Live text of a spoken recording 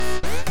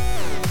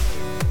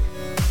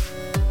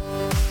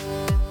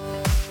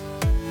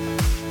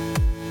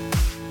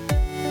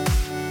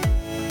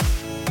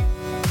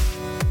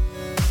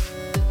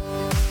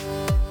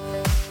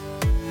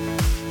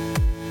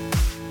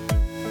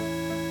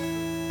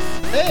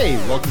Hey,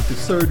 welcome to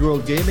Third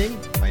World Gaming.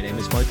 My name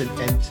is Martin,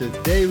 and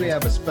today we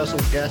have a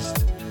special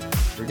guest.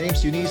 Her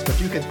name's Eunice,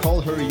 but you can call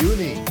her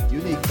Uni.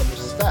 Uni,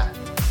 kamusta?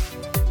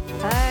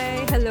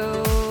 Hi, hello.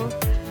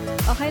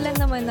 Okay lang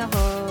naman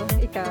ako.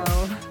 Ikaw?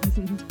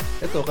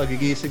 Ito,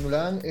 kagigising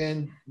lang,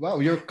 and wow,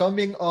 you're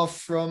coming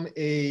off from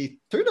a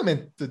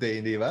tournament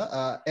today, di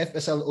ba?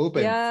 FSL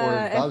Open for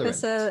Valorant.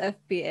 FSL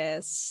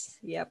FPS.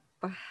 Yep.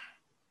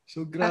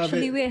 So, grabe.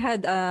 Actually, we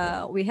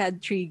had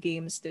 3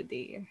 games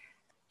today.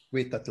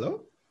 Wait,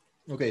 tatlo?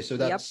 Okay, so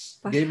that's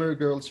Gamer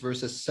Girls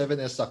versus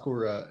 7S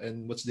Sakura,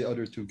 and what's the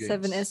other 2 games?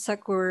 7S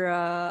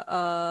Sakura,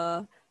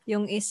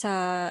 yung isa,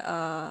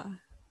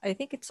 I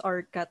think it's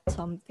Arcat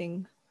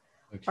something.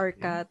 Okay.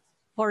 Arcat,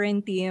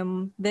 foreign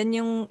team. Then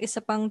yung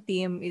isa pang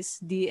team is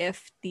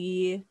DFT.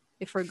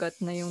 I forgot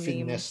na yung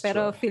name.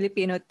 Pero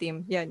Filipino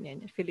team.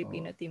 Yan.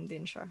 Filipino team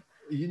din siya.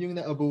 Yun yung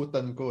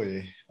naabutan ko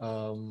eh.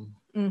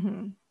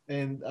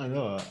 And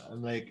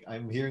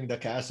I'm hearing the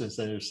casters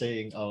that are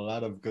saying a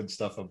lot of good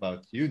stuff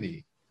about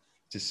Uni.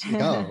 Just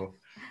ikaw.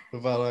 So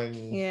parang,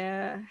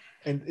 yeah.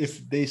 And if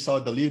they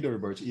saw the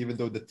leaderboards, even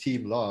though the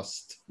team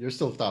lost, you're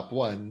still top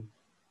 1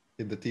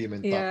 in the team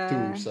and top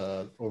 2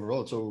 sa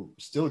overall. So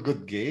still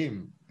good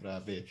game.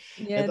 Grabe.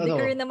 Yeah, di ko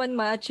rin naman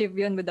ma-achieve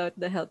yun without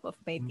the help of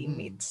my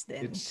teammates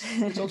then.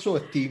 It's also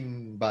a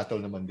team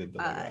battle naman din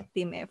talaga.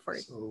 Team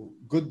effort. So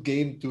good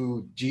game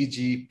to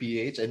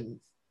GGPH,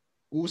 and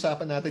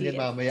uusapan natin yan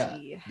mamaya,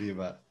 di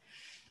ba?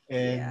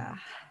 And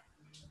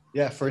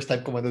yeah, first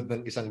time ko manood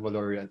ng isang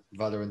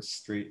Valorant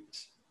Street,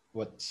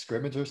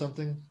 scrimmage or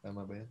something?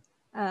 Tama ba yan?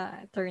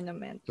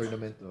 Tournament.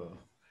 Oh.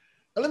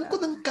 Alam ko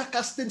nang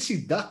kakas din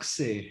si Dax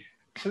eh.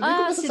 So,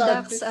 si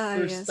Dax.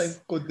 First time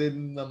ko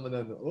din na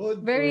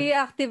manonood. Very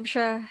active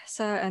siya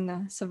sa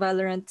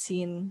Valorant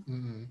scene.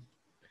 Mm-hmm.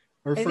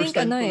 Or I first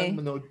time ko lang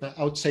manood na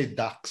outside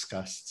Dax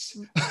casts.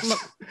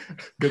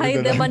 High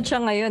demand siya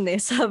ngayon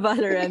sa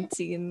Valorant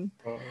scene.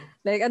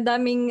 Like ang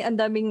daming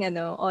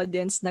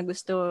audience na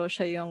gusto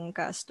siya yung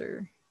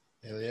caster.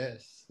 Hell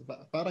yes.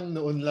 Parang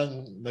noon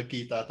lang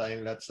nagkita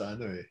tayong lahat sa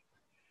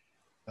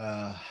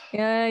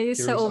yung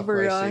sa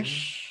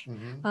Overrush.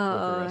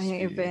 Overrush yung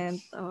event.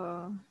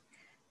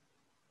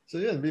 So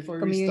yun, before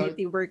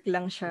community we start, work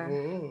lang siya.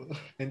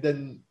 And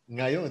then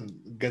ngayon,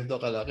 ganito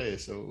kalaki.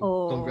 So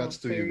congrats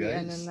to you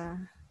guys.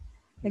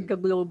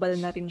 Nagka-global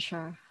na rin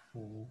siya.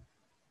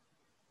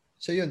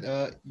 So yun,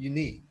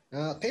 Uni,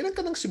 kailan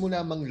ka nang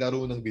simula mang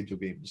laro ng video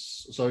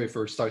games? Sorry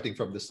for starting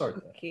from the start.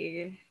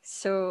 Okay.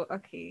 So,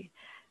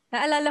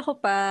 naalala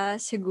ko pa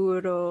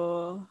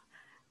siguro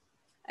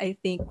I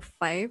think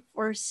 5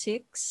 or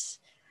 6.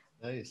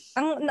 Nice.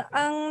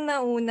 Ang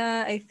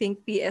nauna, I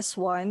think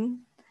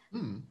PS1.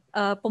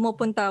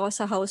 Pumupunta ako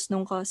sa house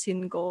nung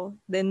cousin ko.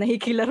 Then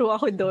nakikilaro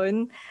ako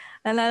doon.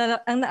 Ang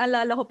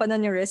naalala ko pa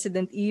nun yung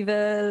Resident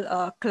Evil,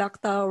 Clock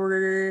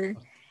Tower,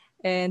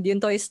 and yung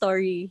Toy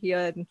Story.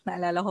 Yun,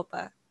 naalala ko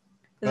pa.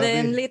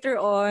 Then later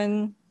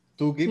on,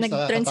 2 games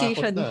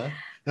nag-transition.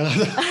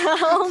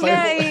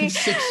 Okay.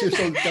 5 years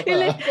old ka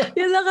pa.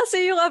 Yun lang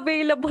kasi yung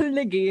available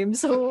na game.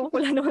 So,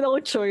 wala naman ako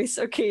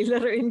choice. Okay,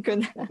 laruin ko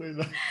na.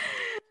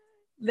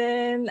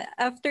 Then,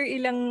 after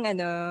ilang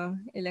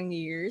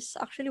years,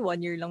 actually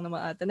 1 year lang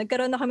naman ata,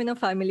 nagkaroon na kami ng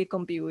family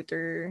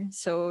computer.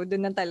 So,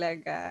 doon na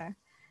talaga.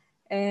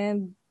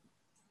 And,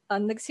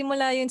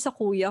 nagsimula yun sa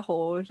kuya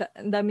ko.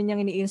 Ang dami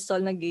niyang ini-install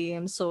na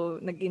game. So,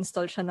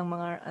 nag-install siya ng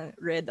mga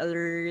Red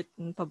Alert,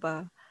 pa ba?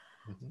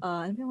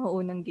 Ano yung mga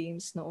unang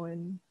games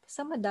noon?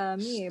 Basta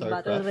madami eh.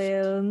 Battle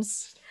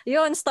Realms.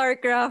 Yun,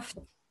 StarCraft.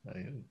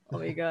 Ayun.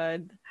 Oh my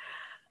God.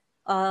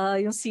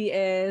 Yung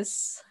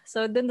CS.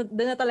 So, doon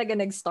na talaga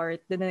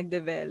nag-start. Doon na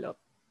nag-develop.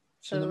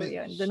 So,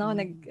 yun. Doon ako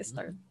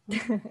nag-start.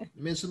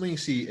 Mention mo yung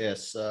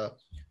CS.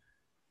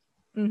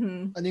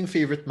 Ano yung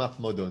favorite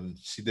map mo doon?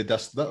 Si The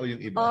Dust ba o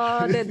yung iba?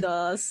 The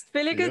Dust.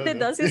 Feeling ko The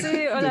Dust.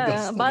 Kasi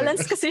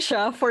balance kasi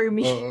siya for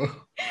me.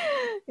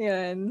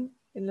 Yan.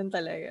 Yun lang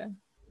talaga.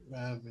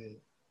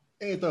 Grabe.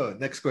 Ito,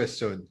 next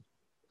question.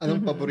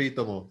 Anong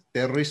paborito mo?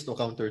 Terrorist o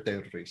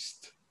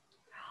counter-terrorist?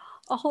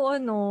 Ako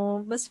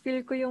mas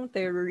feel ko yung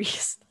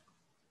terrorist.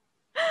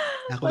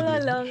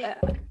 Wala lang.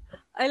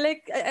 I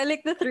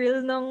like the thrill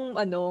ng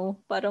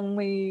parang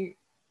may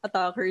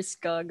attackers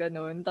ka,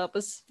 ganun.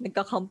 Tapos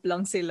nagka-camp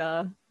lang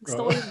sila.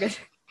 Gusto ko yung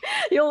ganun.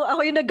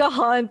 Ako yung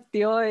nag-hunt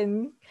yun.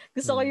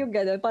 Gusto ko yung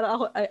ganun.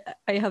 Parang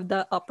I have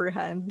the upper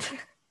hand.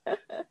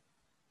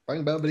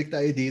 Parang babalik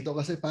tayo dito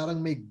kasi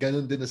parang may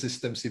ganun din na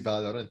system si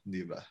Valorant,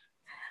 di ba?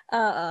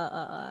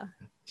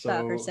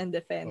 Attackers and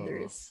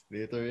defenders.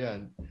 Later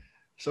yan.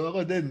 So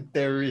ako din,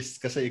 terrorist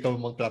kasi ikaw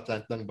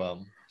mag-plant ng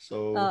bomb.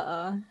 So,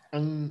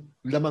 ang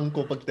lamang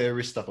ko pag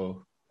terrorist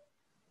ako,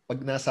 pag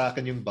nasa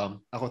akin yung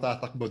bomb, ako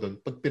tatakbo doon.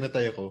 Pag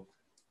pinatay ako,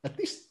 at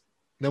least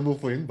na-move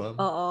ko yung bomb.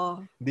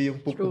 Hindi yung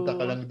pupunta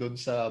ka lang doon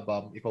sa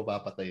bomb, ikaw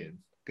papatayin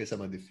kaysa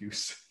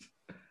ma-defuse.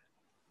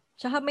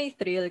 Tsaka may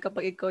thrill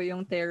kapag ikaw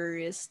yung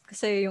terrorist.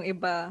 Kasi yung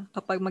iba,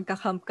 kapag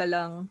magka-camp ka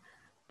lang,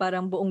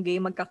 parang buong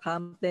game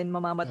magka-camp, then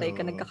mamamatay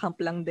ka, nagka-camp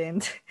lang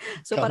din.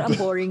 So parang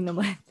boring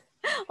naman.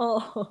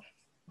 Oo.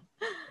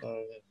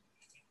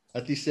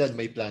 At least yan,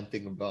 may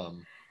planting a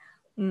bomb.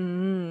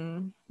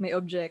 May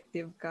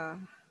objective ka.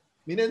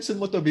 Minention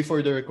mo to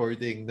before the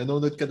recording.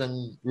 Nanonood ka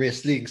ng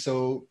wrestling.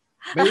 So,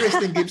 may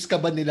wrestling games ka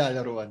ba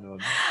nilalaroan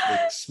nun?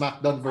 Like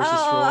SmackDown versus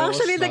Raw?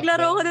 Actually,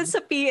 naglaro ko dun sa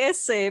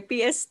PS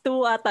PS2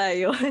 ata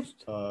yun.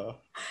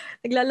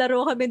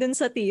 Naglalaro kami dun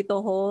sa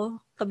tito ko.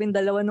 Kaming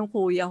dalawa ng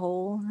kuya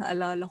ko.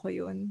 Naalala ko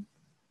yun.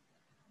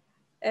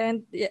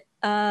 And,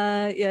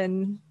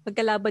 yan.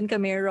 Magkalaban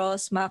kami, Raw,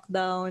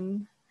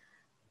 SmackDown.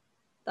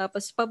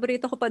 Tapos,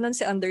 paborito ko pa nun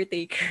si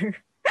Undertaker.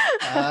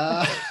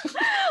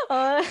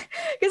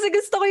 Kasi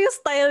gusto ko yung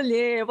style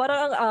niya. Parang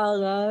ang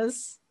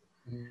angas.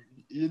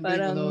 Yun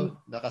parang, din,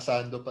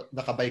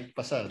 nakabike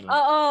pa siya. No?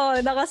 Oo,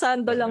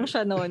 nakasando lang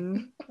siya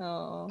nun.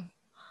 Oo.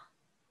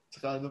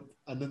 Saka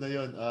ano na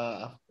yun,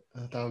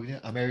 tawag niya,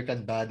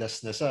 American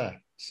Badass na siya.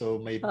 So,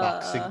 may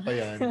boxing pa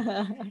yan.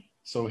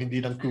 So,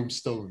 hindi lang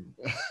tombstone.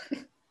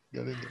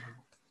 Ganun yan.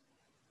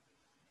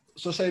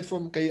 So, aside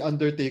from kay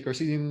Undertaker,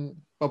 sino yung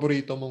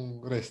paborito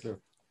mong wrestler?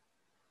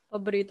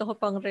 Paborito ko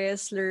pang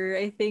wrestler,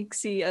 I think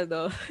si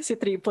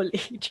Triple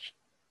H.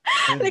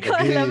 Hindi ko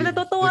alam,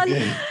 natutuwa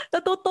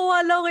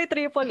lang kay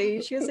Triple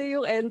H kasi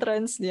yung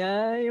entrance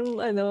niya, yung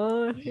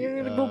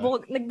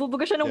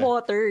nagbubuga siya ng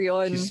water,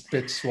 yon. He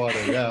spits water,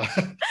 yeah.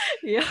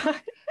 Yeah.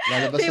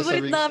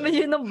 Favorite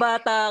namin yun nung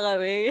bata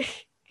kami.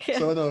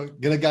 So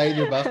ginagaya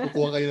niyo ba?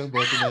 Kukuha kayo ng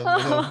bote ng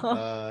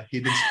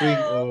hidden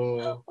spring o...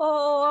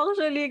 Oo,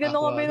 actually,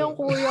 gano'n kami ng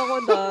kuya ko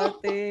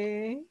dati.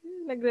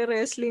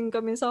 Nagre-wrestling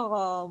kami sa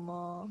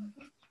kama.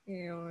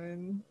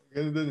 Yun.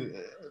 Ganun din.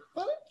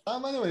 Parang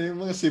tama naman,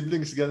 yung mga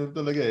siblings, ganun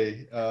talaga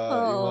eh.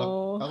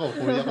 Ako,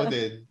 kuya ko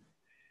din.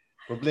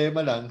 Problema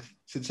lang,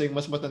 since yung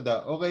mas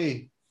matanda,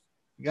 okay,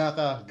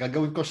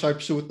 gagawin ko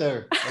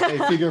sharpshooter. Okay,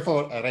 figure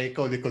 4, aray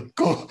ko, likod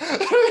ko.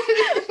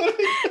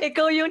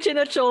 Ikaw yung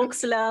chino-choke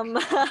slam.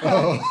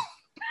 Oo.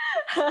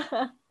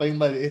 Payong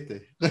maliit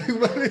eh.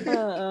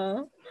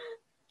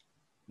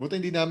 Buti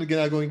hindi namin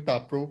ginagawing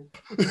top rope.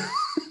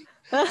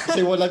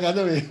 Kasi walang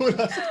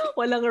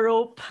walang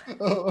rope.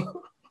 Oo.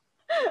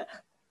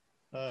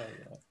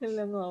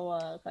 Walang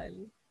hawakan.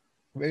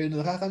 Well,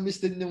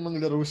 nakakamiss din yung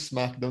mga laro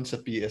SmackDown sa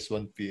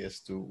PS1,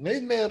 PS2.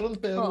 Ngayon meron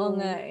pero... Oo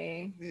nga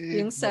eh.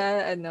 Yung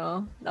sa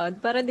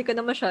parang di ko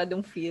na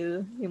masyadong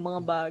feel yung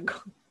mga bago.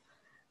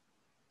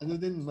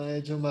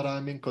 Medyo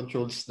maraming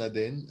controls na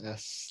din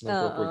as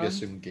nagpo-progress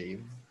yung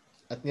game.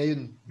 At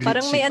ngayon,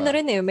 parang may pa.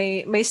 Rin eh,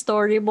 may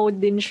story mode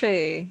din siya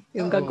eh.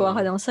 Yung gagawa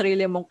ka ng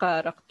sarili mong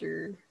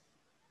character.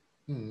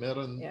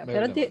 Meron.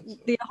 Pero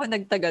di ako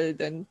nagtagal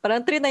dun.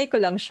 Parang trinay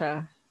ko lang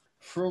siya.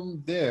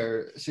 From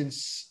there,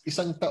 since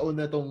isang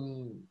taon na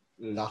tong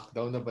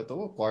lockdown na ba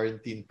to?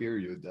 Quarantine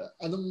period.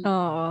 Anong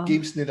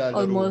games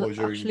nilalaro mo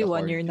during actually, the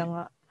 1 year na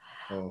nga.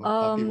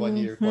 Happy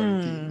 1 year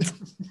quarantine.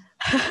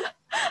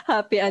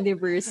 Happy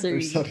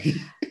anniversary. Sorry.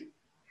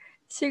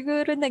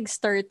 Siguro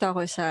nag-start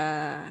ako sa...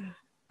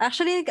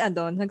 Actually,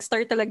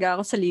 nag-start talaga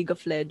ako sa League of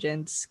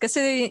Legends.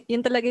 Kasi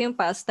yun talaga yung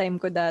pastime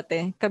ko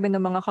dati. Kami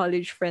ng mga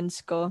college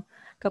friends ko.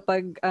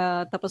 Kapag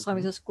tapos kami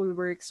sa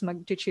schoolworks,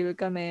 mag-chill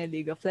kami,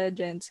 League of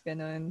Legends,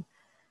 ganun.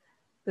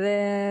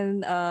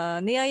 Then,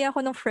 niyaya ko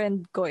ng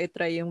friend ko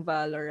itry yung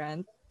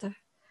Valorant. Okay.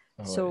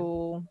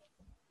 So,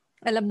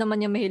 alam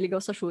naman niya mahilig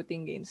ako sa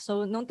shooting games.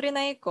 So, nung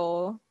trinay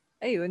ko,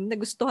 ayun,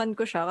 nagustuhan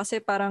ko siya kasi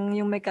parang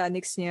yung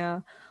mechanics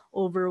niya,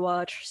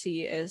 Overwatch,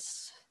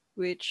 CS,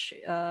 which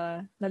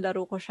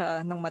nalaro ko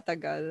siya ng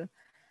matagal.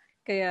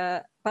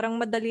 Kaya parang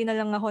madali na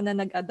lang ako na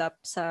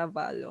nag-adapt sa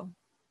Valo.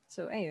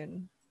 So,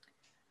 ayun.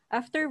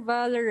 After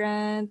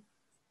Valorant,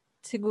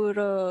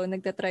 siguro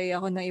nagtatry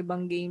ako ng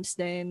ibang games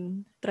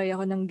din. Try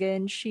ako ng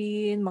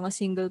Genshin, mga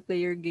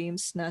single-player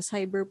games na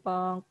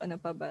Cyberpunk,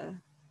 ano pa ba?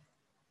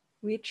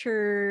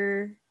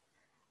 Witcher.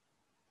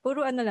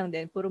 Puro lang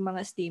din. Puro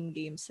mga Steam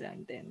games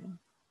lang din.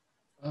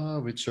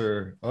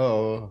 Witcher.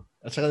 Oo.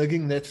 At saka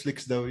naging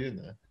Netflix daw yun.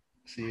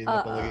 Kasi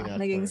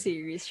naging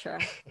series siya.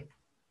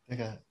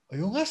 Teka,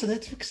 ayun nga sa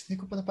Netflix.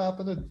 Hindi ko pa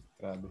napapanood.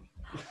 Grabe.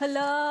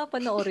 Hala,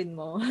 panoorin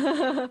mo.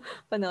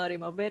 Panoorin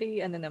mo. Very,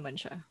 naman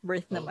siya.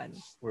 Worth naman.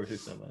 Worth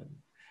it naman.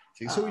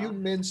 So you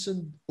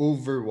mentioned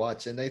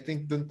Overwatch and I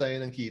think doon tayo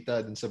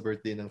nakita dun sa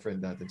birthday ng friend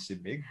natin si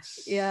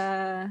Migs.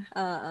 Yeah,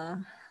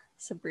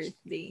 sa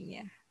birthday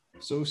niya.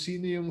 So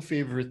sino yung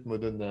favorite mo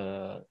doon na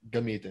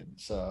gamitin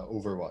sa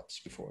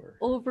Overwatch before?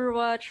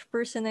 Overwatch,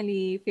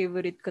 personally,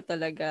 favorite ko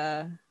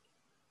talaga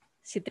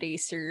si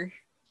Tracer.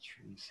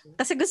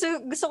 Kasi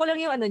gusto ko lang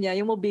yung niya,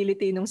 yung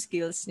mobility ng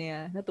skills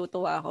niya.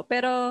 Natutuwa ako.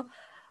 Pero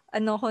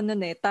ako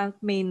nun tank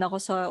main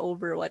ako sa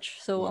Overwatch.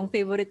 So ang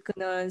favorite ko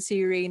nun si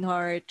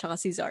Reinhardt tsaka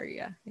si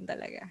Zarya. Yun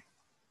talaga.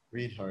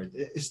 Reinhardt.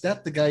 Is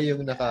that the guy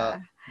yung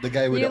the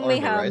guy with yung the armor, may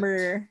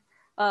hammer,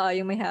 right?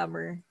 Yung may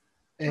hammer.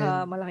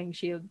 Malaking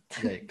shield.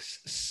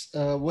 Yikes.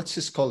 What's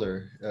his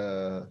color?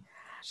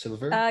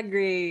 Silver?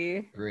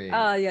 Gray.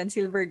 Yan,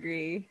 silver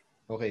gray.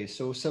 Okay,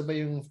 so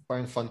sabay yung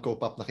parang Funko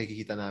Pop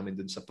nakikita namin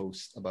dun sa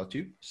post about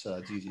you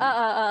sa GG.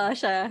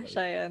 Siya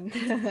yan.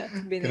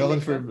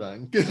 Kino-confirm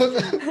lang.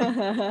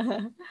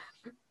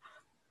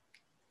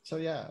 So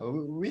yeah,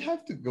 we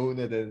have to go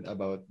na din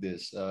about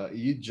this.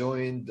 You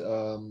joined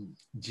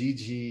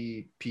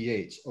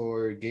GGPH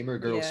or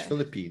Gamer Girls Yeah.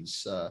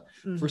 Philippines.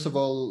 First of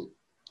Mm-hmm. all,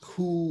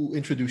 who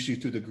introduced you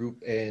to the group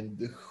and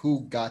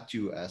who got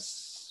you as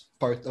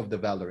part of the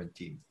Valorant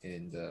team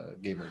in the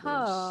Gamer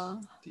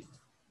Girls team?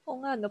 O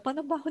nga, no?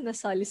 Paano ba ako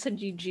nasali sa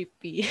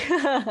GGP?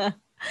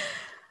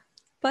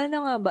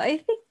 Paano nga ba?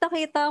 I think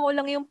nakita ko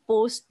lang yung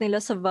post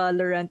nila sa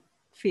Valorant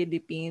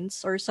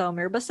Philippines or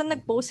somewhere. Basta Mm-hmm.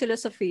 nag-post sila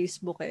sa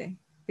Facebook eh.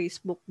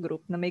 Facebook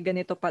group na may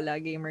ganito pala,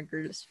 Gamer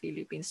Girls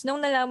Philippines.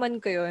 Nung nalaman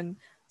ko yun,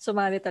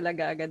 sumali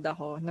talaga agad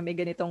ako na may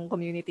ganitong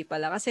community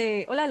pala.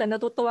 Kasi wala lang,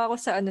 natutuwa ako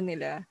sa ano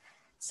nila,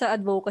 sa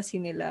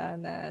advocacy nila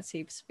na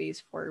safe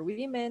space for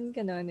women,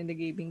 ganun, in the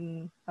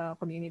gaming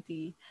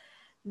community.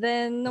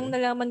 Then, nung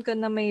Okay. nalaman ko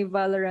na may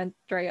Valorant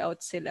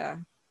tryout sila,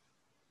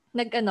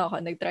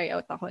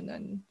 nag-tryout ako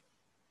nun.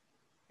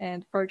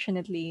 And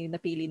fortunately,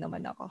 napili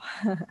naman ako.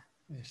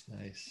 Nice,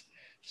 nice.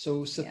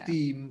 So sa Yeah.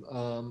 team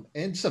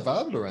and sa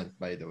Valorant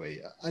by the way,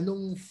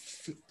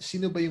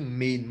 sino ba yung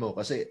main mo?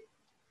 Kasi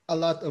a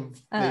lot of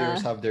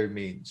players Ah, have their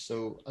main.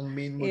 So ang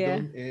main mo yeah.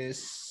 doon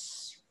is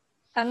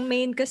Ang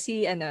main ko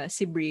si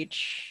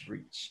Breach.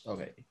 Breach.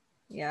 Okay.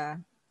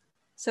 Yeah.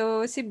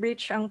 So, si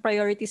Breach, ang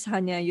priority sa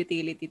kanya,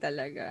 utility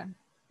talaga.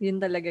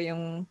 Yun talaga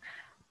yung,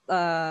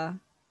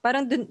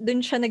 parang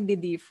dun siya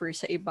nagdi-differ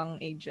sa ibang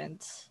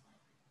agents.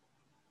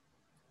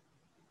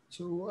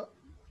 So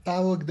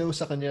tawag daw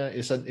sa kanya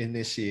is an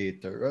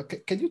initiator.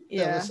 Can you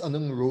tell Yeah. us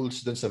anong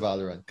roles doon sa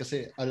Valorant?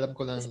 Kasi alam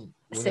ko lang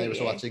when I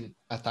was Sige. watching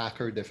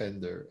attacker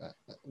defender,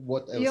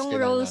 what else Yung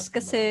kailangan roles natin malaman?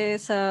 kasi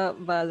sa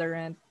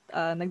Valorant,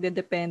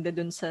 nagdedepende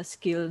dun sa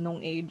skill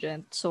nung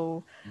agent.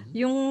 So, Mm-hmm.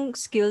 yung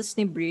skills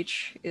ni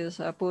Breach is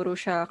puro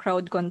siya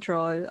crowd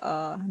control,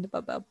 ano pa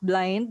ba,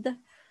 blind.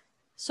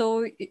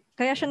 So,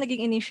 kaya siya Okay.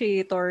 naging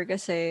initiator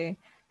kasi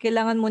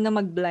kailangan mo na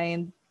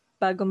mag-blind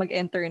bago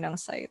mag-enter ng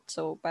site.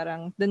 So,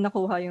 parang dun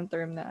nakuha yung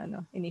term na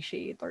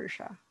initiator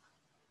siya.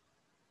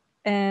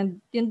 And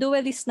yung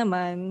duelist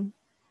naman,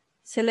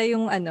 sila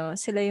yung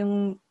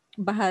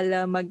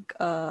bahala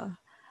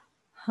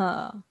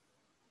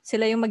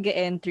sila yung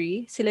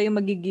mag-entry, sila yung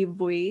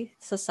mag-giveaway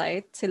sa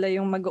site, sila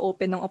yung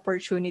mag-open ng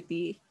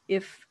opportunity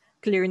if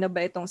clear na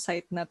ba itong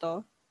site na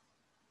to.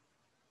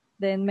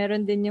 Then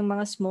meron din yung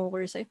mga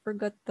smokers. I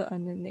forgot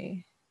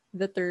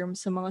the term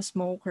sa mga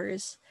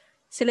smokers.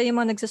 Sila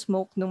yung mga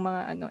nagsasmoke ng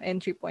mga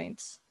entry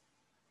points.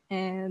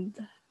 And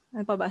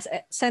ano pa ba?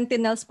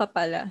 Sentinels pa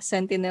pala.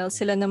 Sentinels,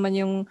 sila naman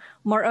yung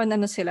more on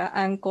sila,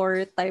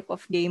 anchor type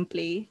of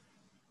gameplay.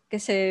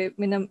 Kasi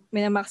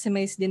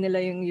minamaximize din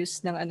nila yung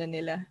use ng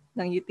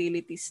ng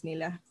utilities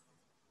nila.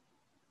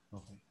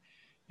 Okay.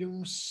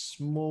 Yung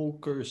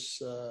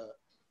smokers,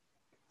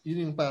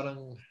 yun yung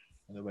parang,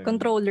 ano ba yun?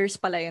 Controllers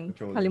pala yun.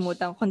 Controllers.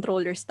 Kalimutan,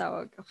 controllers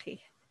tawag.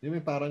 Okay. Yun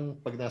yung parang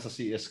pag nasa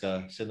CS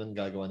ka, silang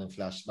gagawa ng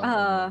flashbang o ng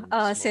smoke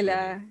grenade. Sila.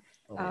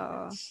 Okay,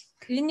 gets.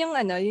 Yun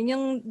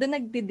yung doon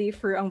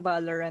nagdi-differ ang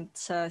Valorant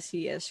sa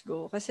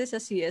CS:GO. Kasi sa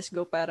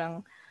CS:GO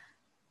parang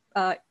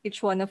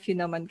each one of you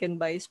naman can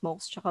buy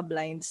smokes tsaka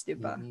blinds, di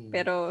ba? Mm-hmm.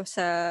 Pero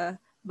sa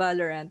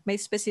Valorant, may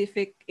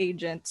specific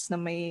agents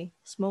na may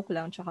smoke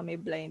lang tsaka may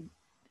blind.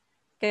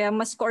 Kaya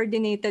mas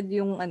coordinated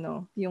yung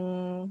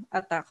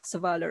attack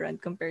sa Valorant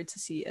compared sa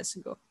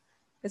CS:GO.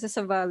 Kasi sa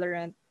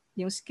Valorant,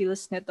 yung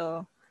skills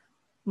nito,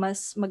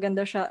 mas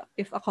maganda siya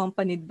if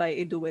accompanied by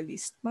a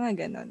duelist.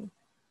 Mga ganon.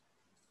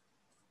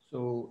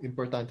 So,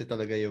 importante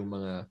talaga yung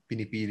mga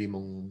pinipili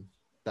mong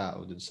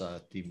tao dun sa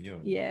team nyo.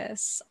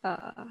 Yes.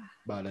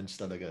 Balance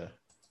talaga.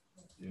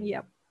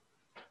 Yep.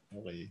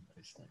 Okay,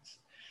 nice.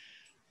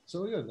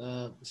 So, yun.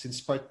 Since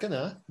part ka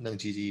na ng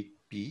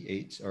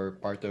GGPH or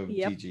part of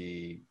Yep.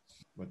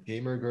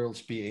 Gamer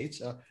Girls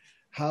PH,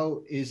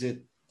 how is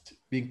it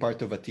being part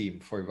of a team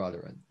for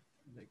Valorant?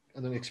 Like,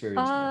 anong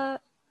experience mo?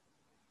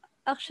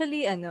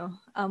 Actually,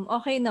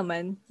 okay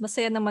naman.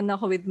 Masaya naman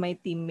ako with my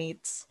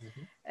teammates.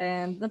 Mm-hmm.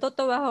 And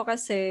natutuwa ako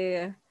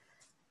kasi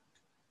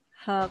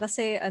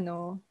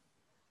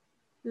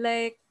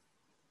like,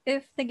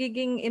 if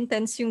nagiging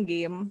intense yung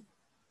game,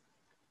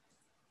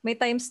 may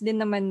times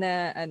din naman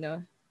na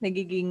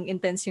nagiging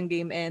intense yung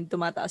game and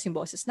tumataas yung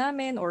boses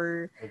namin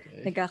or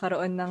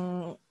nagkakaroon ng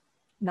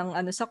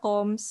sa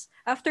comms.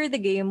 After the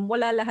game,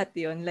 wala lahat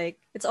yun. Like,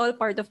 it's all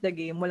part of the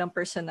game. Walang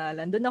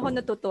personalan. Doon ako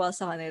natutuwa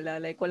sa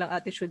kanila. Like, walang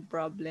attitude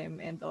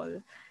problem and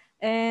all.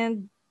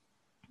 And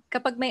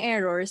kapag may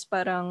errors,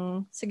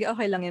 parang, sige,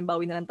 okay lang yan.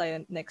 Bawi na lang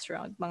tayo next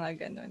round.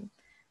 Mga ganun.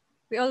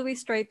 We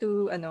always try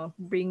to,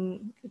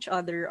 bring each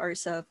other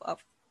ourselves up.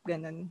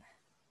 Ganun.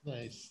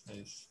 Nice.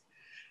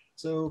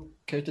 So,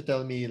 care to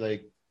tell me,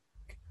 like,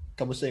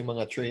 kamusta yung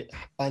mga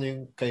paano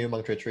yung kayo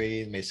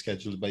mag-train? May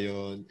schedule ba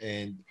yun?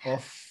 And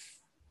off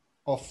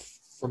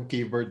from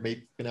keyboard,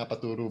 may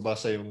pinapaturo ba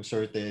sa yung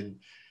certain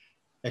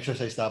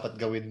exercise dapat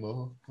gawin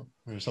mo?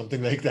 Or something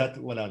like that?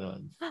 Wala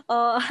naman.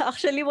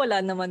 Actually, wala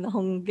naman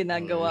akong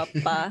ginagawa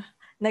pa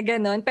na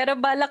ganun. Pero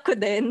balak ko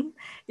din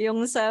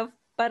yung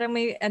para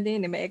may,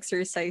 may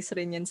exercise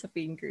rin yan sa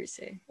fingers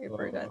eh. I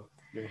forgot.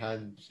 Yung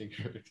hand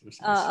finger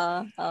exercise.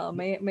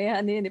 May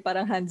ano yun,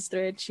 parang hand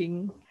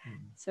stretching.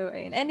 So,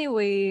 ayun.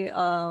 Anyway,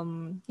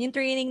 yung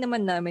training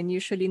naman namin,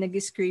 usually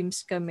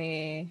nag-screams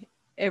kami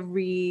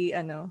every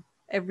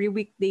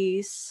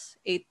weekdays,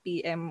 8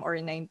 p.m.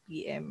 or 9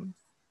 p.m.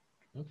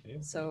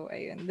 Okay. So,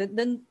 ayun.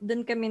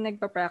 Doon kami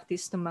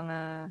nagpa-practice ng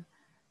mga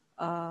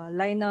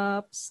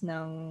lineups,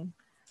 ng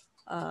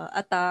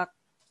attack,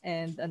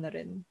 and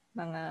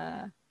mga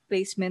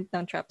placement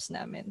ng traps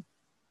namin.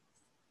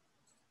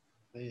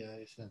 Ay,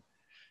 ayos na.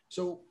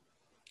 So,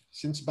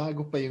 since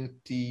bago pa yung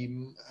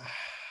team,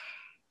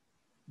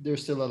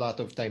 there's still a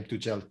lot of time to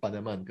gel pa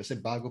naman kasi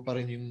bago pa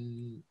rin yung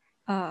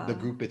the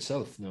group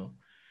itself, no?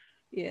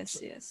 Yes.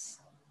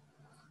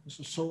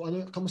 So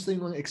kamusta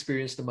yung mga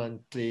experience naman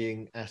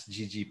playing as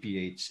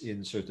GGPH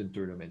in certain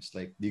tournaments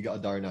like Liga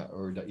Adarna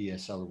or the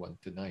ESL one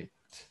tonight?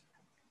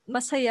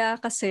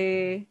 Masaya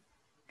kasi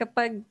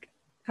kapag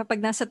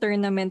nasa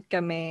tournament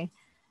kami,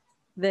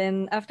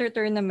 then after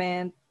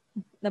tournament,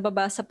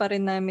 nababasa pa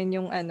rin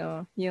namin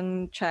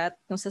yung chat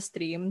nung sa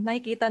stream.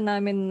 Nakikita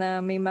namin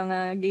na may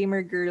mga gamer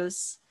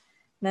girls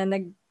na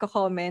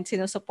nagko-comment,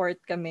 sinusupport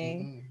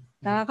kami. Mm-hmm.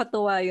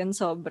 Nakakatuwa yun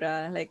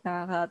sobra. Like,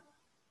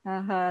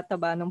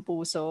 nakakataba ng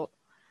puso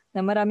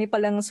na marami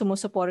palang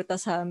sumusuporta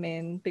sa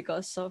amin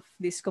because of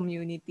this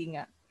community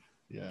nga.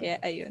 Yeah.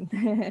 Kaya, ayun.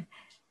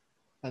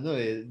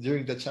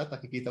 During the chat,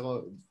 nakikita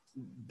ko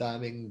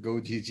daming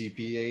Go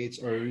GGPH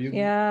or yung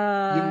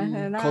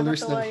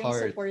colors ng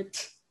heart. Support.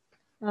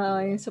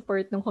 Yung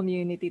support ng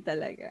community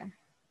talaga.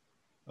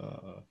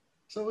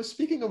 So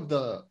speaking of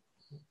the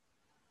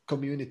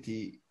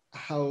community,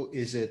 how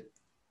is it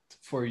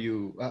for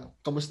you?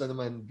 Kamusta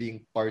naman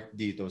being part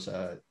dito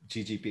sa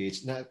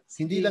GGPH? Na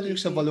hindi lang yung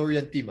sa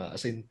Valorant team,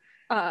 as in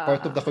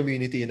part of the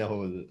community in a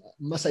whole.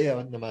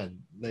 Masaya naman.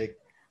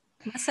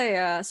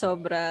 Masaya,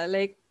 sobra.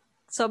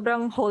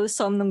 Sobrang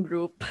wholesome ng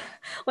group.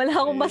 Wala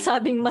akong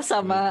masabing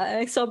masama.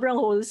 Sobrang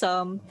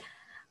wholesome.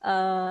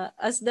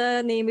 As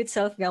the name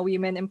itself nga,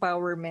 women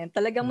empowerment,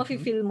 talagang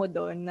mafe-feel mo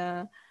doon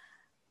na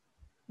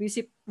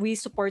we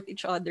support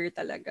each other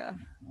talaga.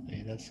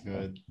 Okay, that's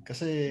good.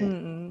 Kasi,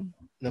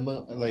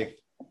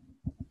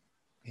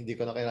 hindi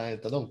ko na kailangan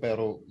tanong,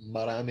 pero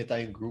marami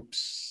tayong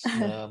groups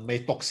na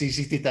may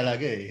toxicity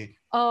talaga eh.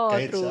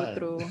 Kahit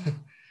true.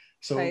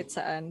 So, kahit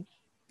saan.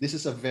 This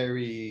is a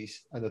very,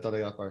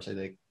 talaga para sa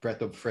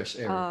breath of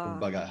fresh air,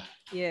 kumbaga.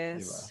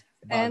 Yes. Diba?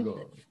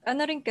 Bago.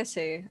 And, rin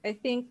kasi, I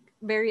think,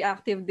 very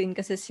active din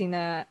kasi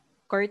sina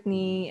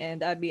Courtney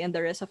and Abby and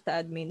the rest of the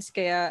admins.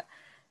 Kaya,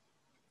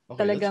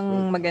 talagang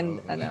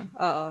maganda,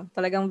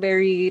 talagang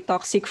very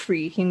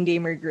toxic-free yung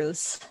gamer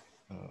girls.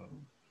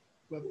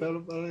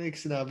 Pero parang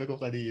sinabi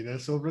ko kanina,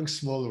 sobrang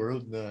small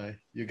world na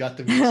you got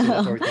to meet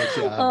sila Courtney at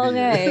si Abby. Oo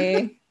nga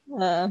eh.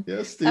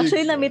 Yes,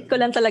 actually, na-meet ko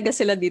lang talaga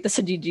sila dito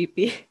sa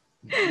GGP.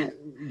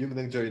 Yung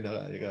nag-join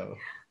na ikaw.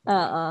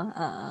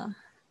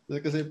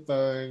 Kasi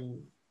parang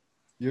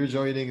you're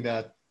joining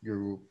that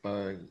group,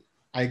 parang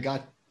I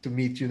got to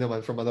meet you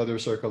naman from another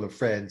circle of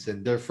friends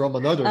and they're from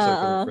another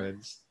circle of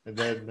friends. And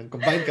then, nang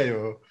combine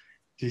kayo,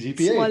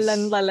 GGPH. Small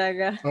lang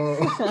talaga.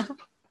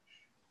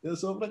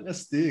 Sobrang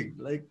astig.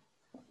 Like,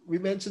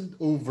 we mentioned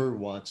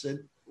Overwatch.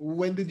 And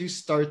when did you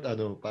start,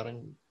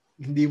 parang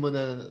hindi mo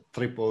na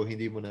trip o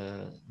hindi mo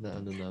na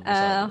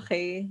masabi?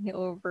 Okay.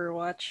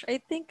 Overwatch. I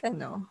think,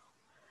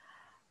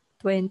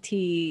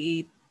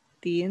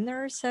 2018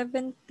 or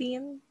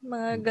 17,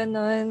 mga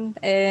ganon.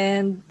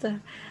 And,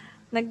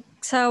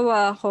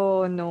 nagsawa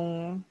ako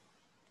nung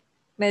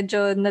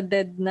medyo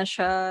na-dead na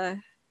siya.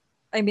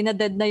 I mean,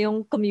 na-dead na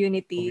yung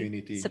community.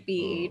 Sa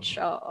PH.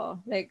 Oo.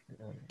 Like,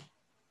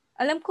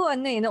 alam ko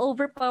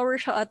na-overpower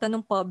siya ata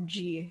ng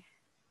PUBG.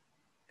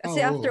 Kasi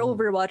after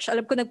Overwatch,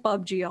 alam ko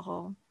nag-PUBG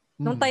ako.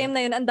 Nung time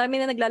na yun, ang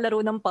dami na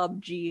naglalaro ng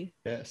PUBG.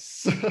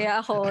 Yes. Kaya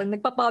ako,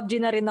 nagpa-PUBG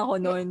na rin ako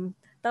nun.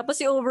 Tapos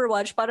si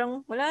Overwatch,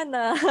 parang wala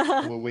na.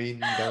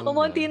 Wane down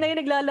Umunti na yung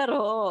naglalaro.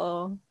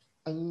 Oo.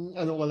 Ang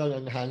ang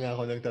hanga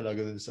ko lang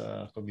talaga dun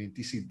sa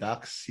community, si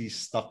Dax, he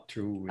stuck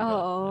through with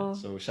that.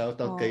 So,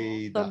 shout out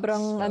kay Dax.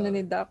 Sobrang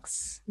ni Dax.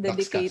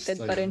 Dedicated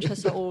pa rin siya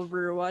sa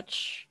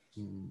Overwatch.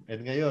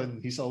 And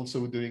ngayon, he's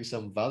also doing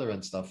some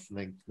Valorant stuff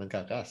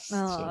nagkakas.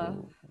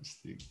 So,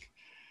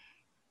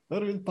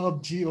 pero yung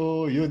PUBG,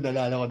 yun,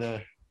 nalala ko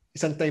na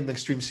isang time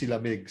nag-stream sila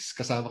Migs.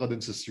 Kasama ka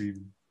dun sa stream.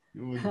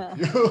 Yun.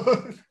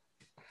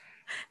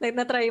 Like,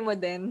 na-try mo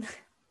din?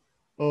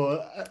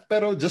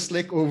 Pero just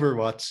like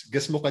Overwatch,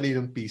 guess mo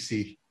kaninong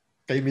PC?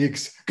 Kay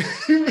Migs.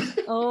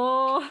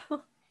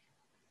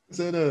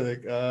 So,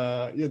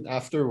 yun,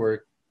 after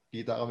work,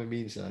 kita kami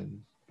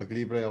minsan. Pag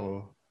libre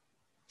ako,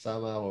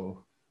 sama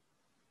ako.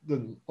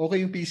 Dun, okay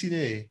yung PC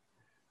niya eh.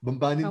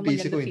 Bambanin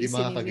PC ko, hindi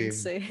makaka-game.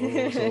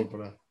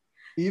 Sobra.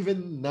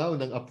 Even now,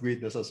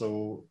 nang-upgrade na sa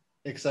so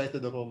excited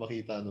ako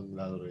makita nung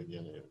laro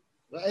niya ngayon.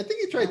 I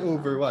think he tried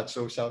Overwatch,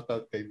 so shout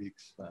out kay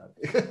Migs.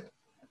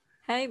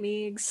 Hi,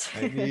 Migs.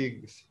 Hi,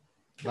 Migs.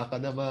 Baka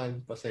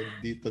naman, pasend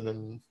dito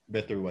ng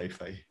better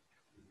Wi-Fi.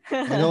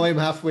 I know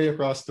I'm halfway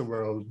across the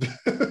world.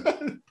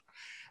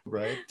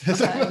 Right?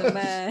 Baka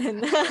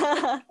naman.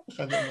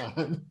 Baka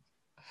naman.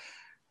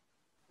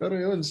 Pero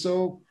yun,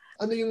 so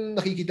ano yung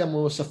nakikita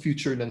mo sa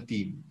future ng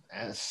team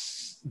as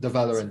the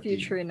Valorant sa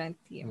future team? ng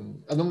team.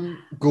 Anong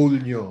goal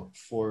nyo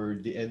for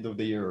the end of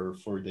the year or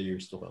for the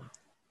years to come?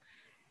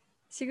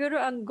 Siguro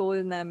ang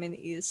goal namin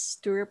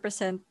is to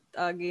represent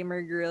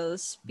Gamer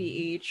Girls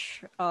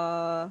PH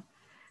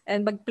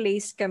and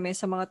mag-place kami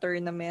sa mga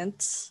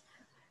tournaments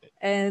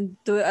and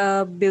to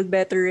build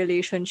better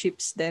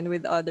relationships then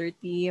with other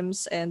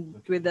teams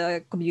and with the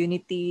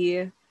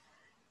community.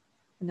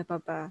 Ano pa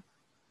ba?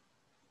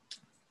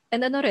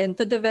 And ano rin,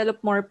 to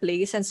develop more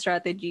plays and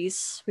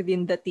strategies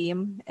within the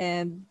team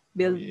and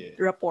build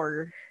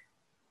rapport.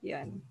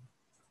 Yan.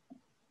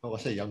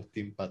 Kasi young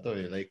team pa to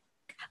eh. Like,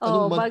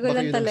 anong month bago ba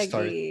lang kayo talaga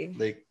start? eh.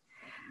 Like,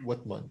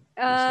 what month?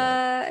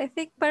 I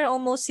think para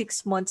almost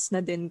 6 months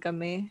na din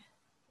kami.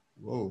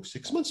 Whoa,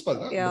 6 months pa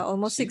lang? Yeah,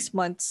 almost 6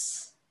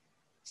 months.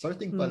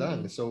 Starting pa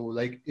lang. So,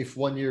 like, if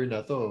 1 year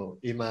na to,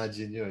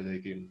 imagine nyo,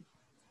 like, yung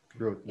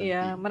growth ng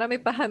team. Marami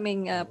pa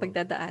kaming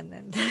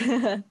pagdadaanan.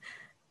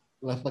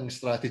 Wala pang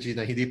strategy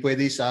na hindi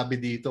pwede sabi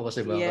dito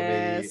kasi baka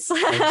may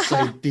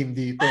outside team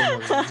dito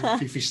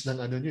mag-fish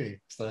ng ano nyo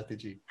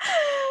strategy.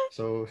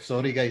 So,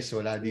 sorry guys,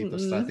 wala dito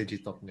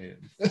strategy talk na yun.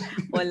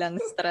 Walang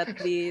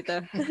strat dito.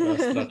 Wala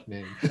strat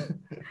na yun.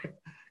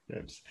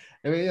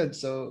 Anyway, yun.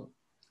 So,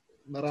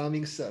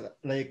 maraming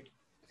like,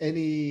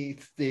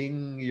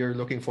 anything you're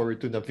looking forward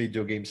to na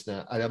video games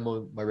na alam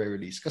mo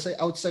ma-release? Kasi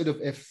outside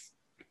of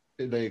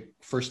like,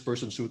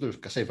 first-person shooter,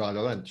 kasi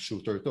Valorant,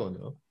 shooter to,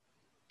 no?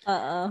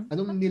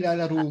 Anong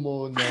nilalaro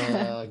mo na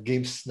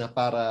games na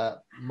para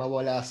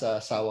mawala sa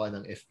sawa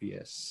ng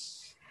FPS?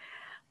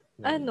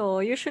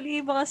 Usually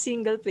mga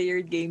single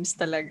player games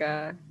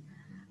talaga.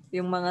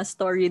 Yung mga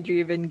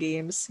story-driven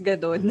games,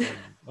 gadon.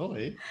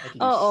 Okay, at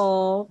least.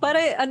 Oo, para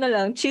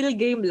lang, chill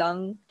game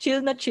lang. Chill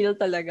na chill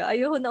talaga.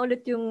 Ayoko na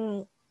ulit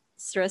yung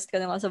stressed ka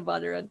na nga sa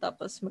Valorant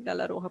tapos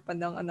maglalaro ka pa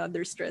ng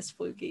another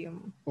stressful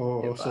game.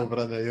 Oo, diba?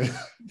 Sobra na yun.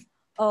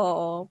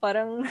 Oo,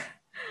 parang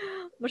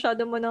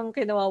masyado mo nang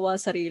kinawawa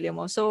sarili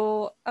mo.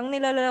 So, ang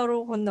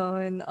nilalaro ko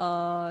noon,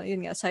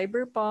 yun nga,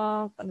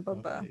 Cyberpunk, ano pa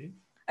ba? Okay.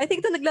 I think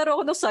naglaro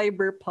ako ng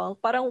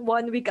Cyberpunk. Parang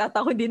 1 week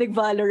ata ako hindi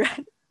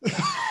nag-Valorant.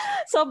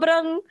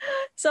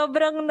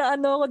 sobrang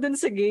naano ako dun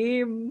sa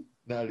game.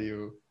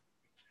 Naaliw.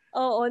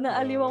 Oo,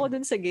 naaliw ako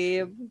dun sa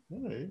game.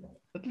 Okay.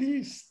 At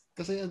least.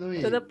 Kasi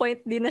To the point,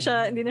 hindi na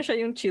siya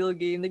yung chill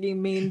game. Naging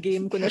main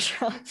game ko na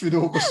siya.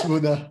 Finokus mo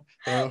na.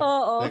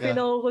 Oo,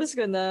 finokus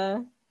ko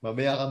na.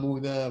 Mamaya ka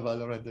muna,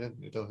 Valorant din.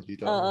 Ito,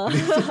 dito.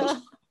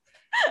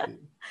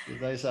 Dito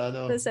tayo sa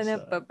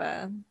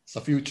Sa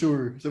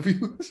future.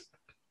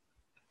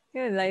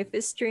 Yun, Life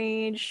is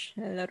Strange.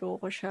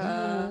 Nalaro ko siya.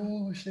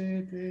 Oh,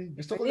 shit.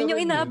 Gusto ko yun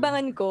yung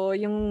inaabangan ko,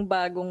 yung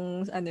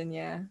bagong,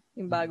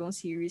 yung bagong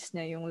series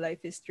niya, yung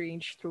Life is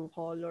Strange True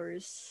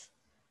Colors.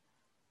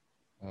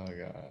 Oh,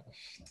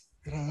 gosh.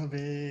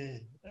 Grabe.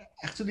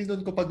 Actually,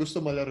 noon ko pa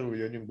gusto malaro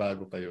yun, yung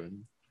bago pa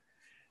yun.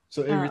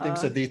 So, every time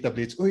sa Data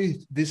Blitz,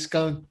 uy,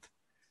 discount.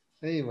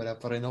 Ay, wala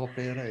pa rin ako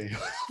pera eh.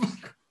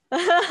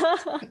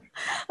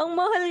 Ang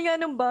mahal nga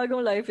ng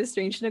bagong Life is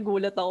Strange.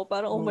 Nagulat ako.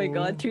 Parang, oh my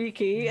God,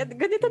 3K? At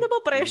ganito na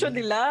ba presyo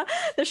nila?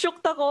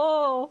 Na-shocked ako.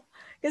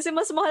 Kasi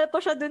mas mahal pa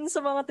siya dun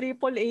sa mga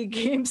AAA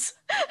games.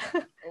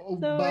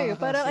 So,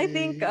 parang I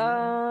think,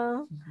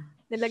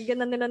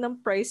 nilagyan na nila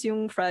ng price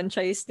yung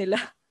franchise nila.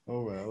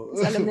 Oh, well.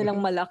 Alam nilang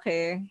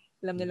malaki.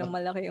 Alam nilang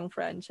malaki yung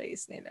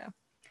franchise nila.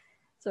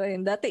 So,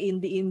 ayun, dati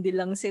indie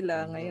lang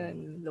sila.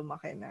 Ngayon,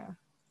 lumaki na.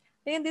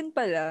 Ayun din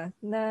pala,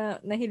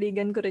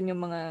 nahiligan ko rin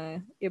yung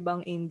mga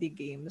ibang indie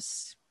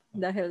games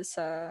dahil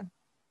sa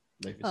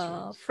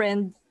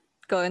friend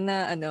ko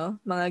na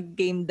mga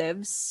game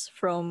devs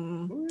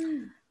from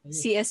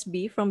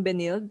CSB, from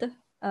Benilde.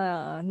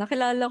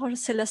 Nakilala ko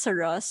sila sa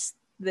Rust.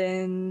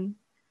 Then,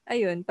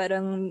 ayun,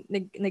 parang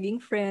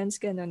naging friends,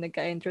 gano'n,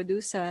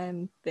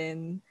 nagka-introducean.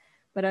 Then,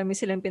 marami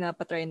silang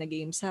pinapatry na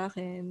game sa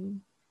akin.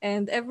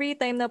 And every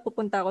time na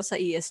pupunta ako sa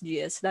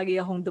ESGS, lagi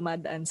akong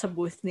dumadaan sa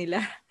booth nila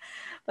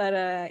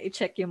para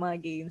i-check yung mga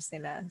games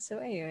nila.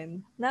 So, ayun.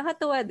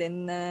 Nakakatuwa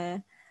din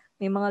na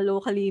may mga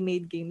locally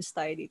made games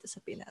tayo dito sa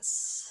Pinas.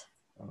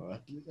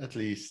 At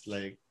least,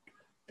 like,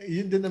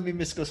 yun din na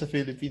miss ko sa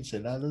Philippines.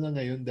 Lalo na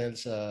ngayon dahil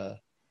sa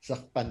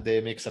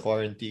pandemic, sa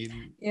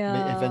quarantine. Yeah.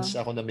 May events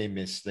ako na may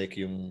miss. Like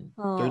yung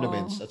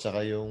tournaments at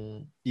saka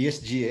yung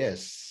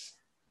ESGS.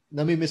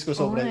 Nami-miss ko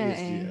sobrang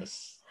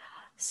ESGS.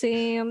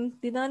 Same.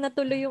 Di na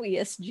natuloy yung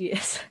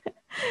ESGS.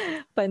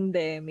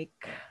 Pandemic.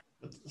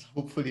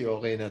 Hopefully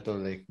okay na to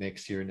like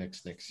next year.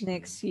 Next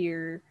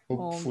year.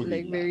 Hopefully.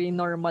 Like very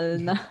normal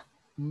na.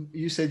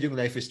 You said yung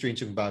Life is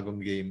Strange yung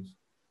bagong game.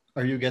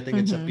 Are you getting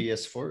it sa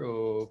PS4 o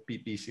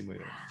PPC mo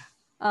yun?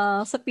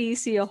 Sa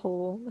PC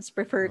ako. Mas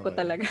prefer ko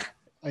talaga.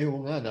 Ayaw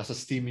nga. Nasa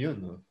Steam yun.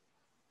 No?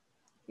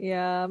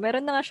 Yeah.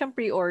 Meron na nga siyang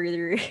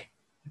pre-order.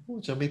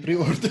 May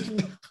pre-order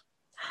na.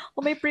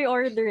 May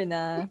pre-order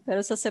na.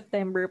 Pero sa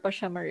September pa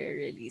siya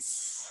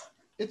ma-release.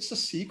 It's a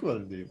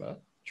sequel, di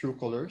ba? True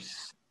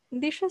Colors?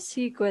 Hindi siya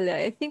sequel.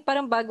 I think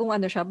parang bagong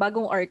siya,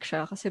 bagong arc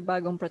siya kasi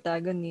bagong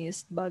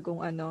protagonist,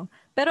 bagong ano.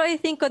 Pero I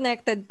think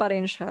connected pa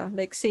rin siya.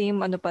 Like same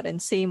pa rin,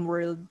 same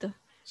world.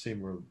 Same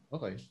world.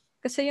 Okay.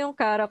 Kasi yung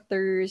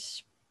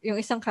characters, yung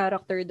isang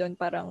character doon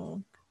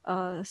parang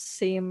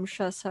same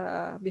siya sa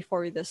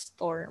Before the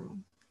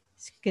Storm.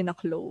 Kina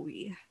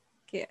Chloe.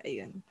 Kaya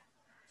ayun.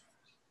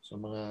 So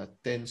mga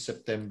 10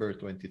 September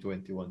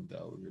 2021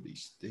 daw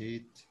release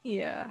date.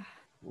 Yeah.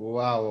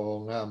 Wow,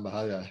 oo nga,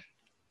 mahal ah.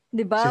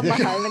 Diba?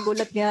 Mahal.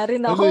 Nagulat nga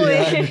rin ako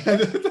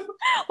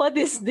What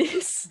is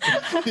this?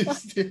 What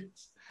is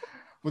this?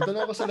 Punta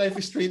na ako sa Life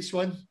is Strange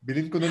 1.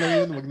 Bilhin ko na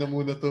lang yun. Wag na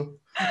muna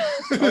to.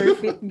 Or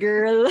Fit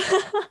Girl.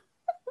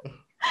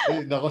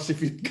 Nako si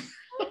Fit Girl.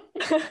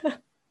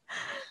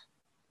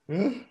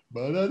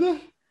 Bahala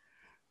na.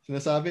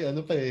 Sinasabi,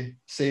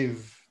 save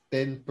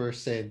 10%,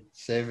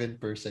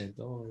 7%.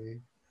 Okay.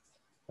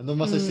 Ano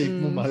masasave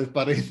mo? Mahal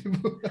pa rin.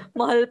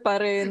 Mahal pa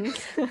rin.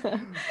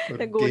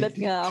 Nagulat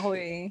nga ako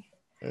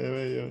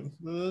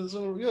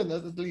So yun,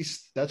 at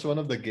least that's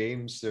one of the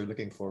games they're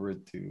looking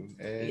forward to.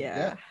 And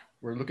yeah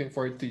we're looking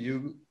forward to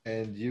you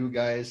and you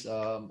guys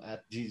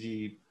at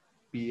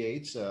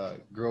GGPH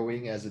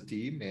growing as a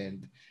team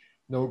and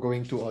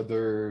going to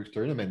other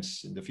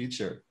tournaments in the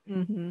future.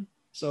 Mm-hmm.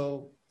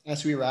 So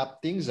as we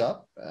wrap things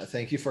up,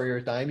 thank you for your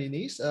time,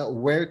 Eunice.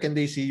 Where can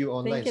they see you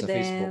online sa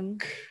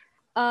Facebook?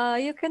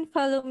 You can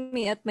follow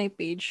me at my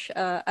page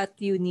at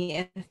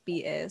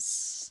UniFPS.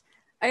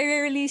 I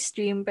rarely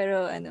stream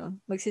pero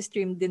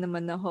magsi-stream din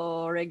naman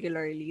ako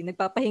regularly.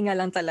 Nagpapahinga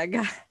lang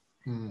talaga.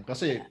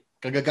 Kasi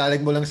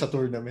kagagaling mo lang sa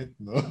tournament,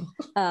 no?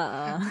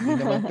 Hindi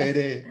naman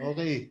pwede.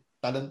 Okay,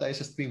 talent tayo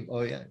sa stream.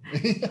 Oh, yan.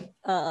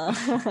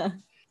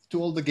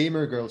 To all the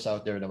gamer girls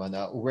out there naman,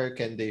 where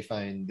can they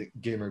find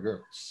Gamer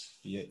Girls?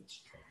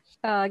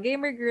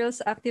 Gamer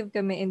Girls, active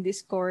kami in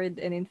Discord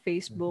and in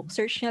Facebook.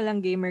 Search nyo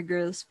lang Gamer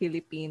Girls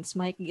Philippines.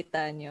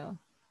 Makikita nyo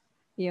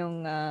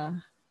yung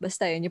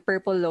basta yun, yung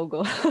purple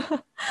logo.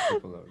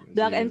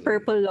 Black and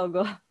purple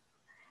logo.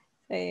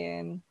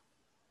 Ayun.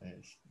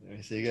 Nice.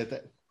 Sige.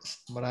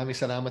 Maraming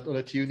salamat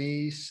ulit,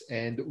 Eunice.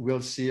 And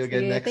we'll see you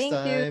again next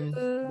time.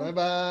 You.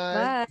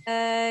 Bye-bye.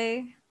 Bye.